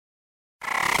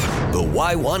The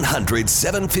Y100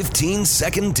 715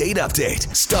 second date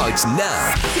update starts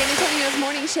now. San Antonio's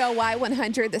morning show,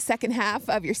 Y100, the second half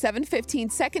of your 715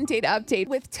 second date update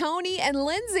with Tony and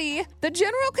Lindsay. The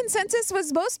general consensus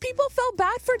was most people felt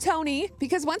bad for Tony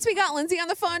because once we got Lindsay on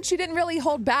the phone, she didn't really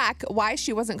hold back why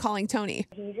she wasn't calling Tony.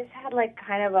 He just had like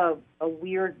kind of a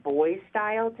weird boy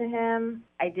style to him.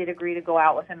 I did agree to go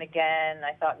out with him again.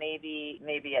 I thought maybe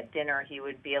at dinner he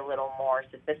would be a little more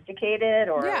sophisticated,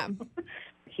 or Yeah.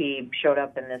 he showed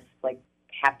up in this like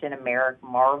Captain America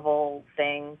Marvel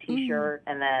thing T-shirt,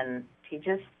 and then he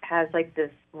just has like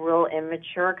this real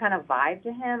immature kind of vibe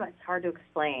to him. It's hard to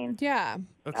explain. Yeah.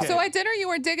 Okay. So at dinner you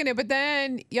were digging it, but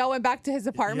then y'all went back to his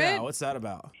apartment? Yeah, what's that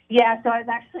about? Yeah, so I was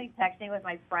actually texting with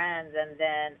my friends, and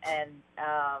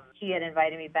he had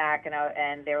invited me back,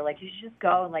 and they were like, you should just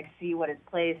go and like see what his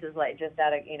place is like, just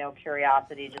out of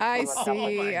curiosity. Just I to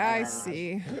look up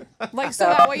see. something. Like, so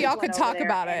that way y'all Went could over talk there,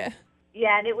 about and- it.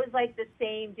 Yeah, and it was like the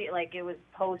same, like it was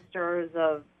posters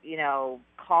of,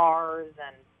 cars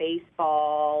and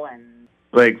baseball and...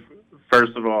 Like,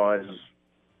 first of all,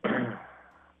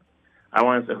 I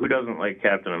want to say, who doesn't like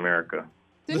Captain America?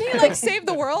 Didn't he like save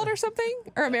the world or something?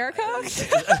 Or America?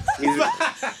 Whatever, you know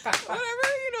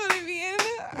what I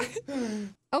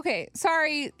mean? Okay,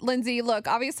 sorry, Lindsay. Look,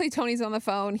 obviously Tony's on the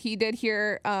phone. He did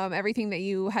hear everything that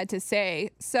you had to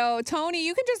say. So, Tony,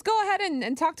 you can just go ahead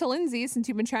and talk to Lindsay since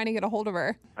you've been trying to get a hold of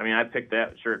her. I mean, I picked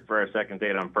that shirt for our second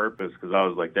date on purpose because I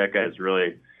was like, that guy's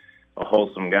really a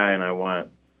wholesome guy, and I want,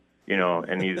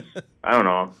 and he's, I don't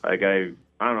know, like I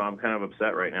don't know, I'm kind of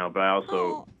upset right now, but I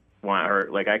also want her,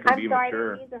 like I could be I'm sorry,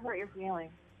 mature. I didn't mean to hurt your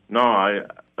feelings. No, I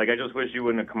just wish you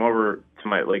wouldn't have come over to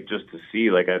my, like, just to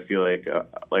see, like, I feel like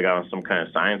on some kind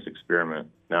of science experiment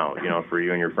now, for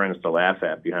you and your friends to laugh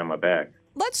at behind my back.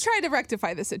 Let's try to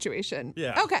rectify the situation.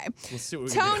 Yeah. Okay. Let's see what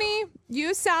we can do. Tony,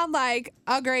 you sound like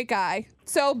a great guy.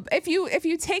 So if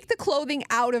you take the clothing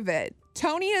out of it,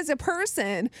 Tony as a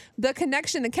person, the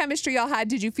connection, the chemistry y'all had,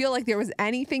 did you feel like there was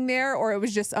anything there, or it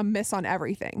was just a miss on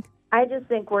everything? I just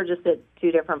think we're just at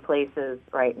two different places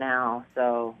right now,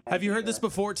 so... Have you heard this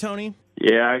before, Tony?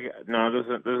 Yeah, no, this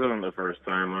isn't the first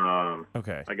time.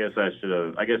 Okay. I guess I should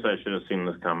have seen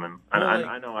this coming.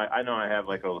 I know I have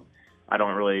I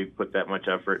don't really put that much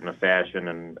effort into fashion,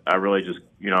 and I really just,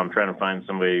 I'm trying to find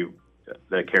somebody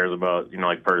that cares about,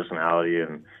 like personality,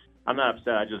 and I'm not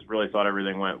upset. I just really thought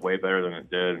everything went way better than it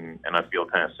did, and I feel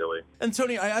kind of silly. And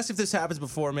Tony, I asked if this happens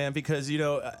before, man, because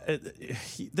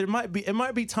it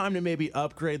might be time to maybe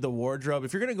upgrade the wardrobe.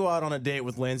 If you're gonna go out on a date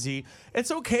with Lindsay, it's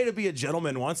okay to be a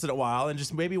gentleman once in a while and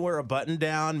just maybe wear a button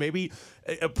down, maybe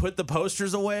put the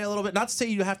posters away a little bit. Not to say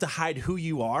you have to hide who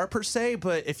you are per se,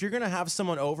 but if you're gonna have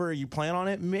someone over, or you plan on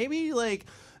it, maybe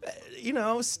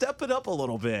step it up a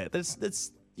little bit. Use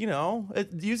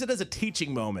it as a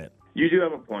teaching moment. You do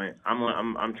have a point.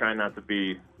 I'm trying not to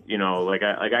be,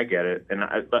 I get it, and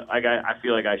I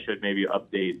feel like I should maybe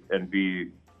update and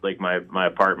be like my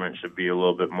apartment should be a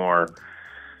little bit more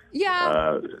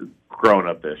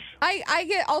grown-up-ish. I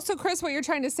get also, Chris, what you're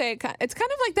trying to say. It's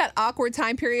kind of like that awkward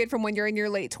time period from when you're in your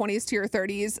late 20s to your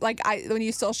 30s, when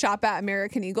you still shop at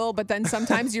American Eagle, but then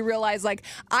sometimes you realize, like,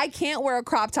 I can't wear a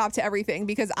crop top to everything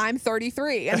because I'm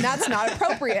 33, and that's not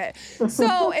appropriate.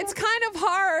 So it's kind of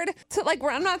hard to, like,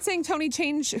 I'm not saying, Tony,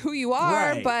 change who you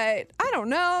are, Right. but I don't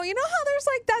know. You know how there's,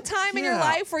 like, that time in your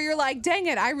life where you're like, dang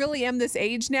it, I really am this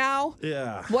age now?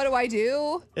 Yeah. What do I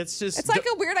do? It's like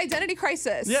a weird identity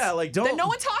crisis. Yeah, like, don't... that no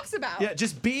one talks about. Yeah,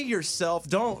 just be yourself.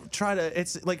 Don't try to.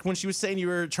 It's like when she was saying you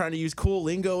were trying to use cool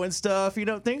lingo and stuff.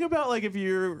 Think about like if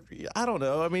you're. I don't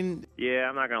know. I mean. Yeah,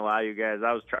 I'm not gonna lie, you guys.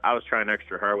 I was trying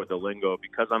extra hard with the lingo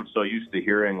because I'm so used to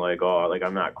hearing like, oh, like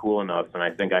I'm not cool enough, and I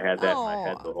think I had that in my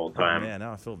head the whole time. Yeah,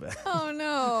 now I feel bad. Oh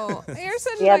no, you're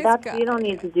such a nice guy. You don't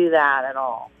need to do that at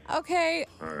all. Okay,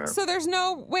 so there's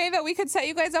no way that we could set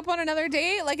you guys up on another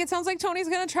date? Like, it sounds like Tony's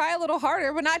gonna try a little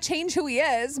harder, but not change who he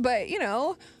is, but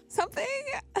something.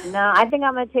 No, I think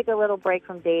I'm going to take a little break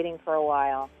from dating for a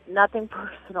while. Nothing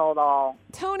personal at all.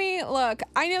 Tony, look,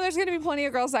 I know there's going to be plenty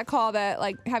of girls that call that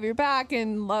like have your back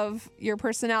and love your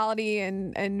personality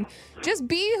and just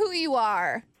be who you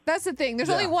are. That's the thing. There's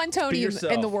only one Tony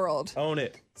in the world. Own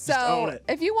it. So just own it.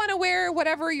 If you want to wear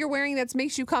whatever you're wearing that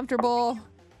makes you comfortable,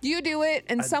 you do it,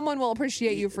 and someone will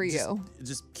appreciate you for you.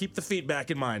 Just keep the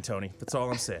feedback in mind, Tony. That's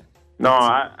all I'm saying. No,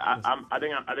 I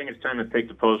think it's time to take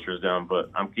the posters down, but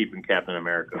I'm keeping Captain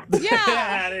America.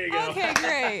 Yeah. There you go. Okay,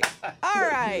 great. All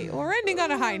right. We're ending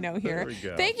on a high note here. There we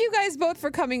go. Thank you guys both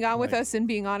for coming on with us and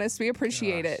being honest. We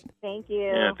appreciate it. Thank you.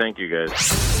 Yeah, thank you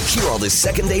guys. Hear all the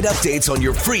second date updates on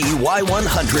your free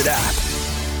Y100 app.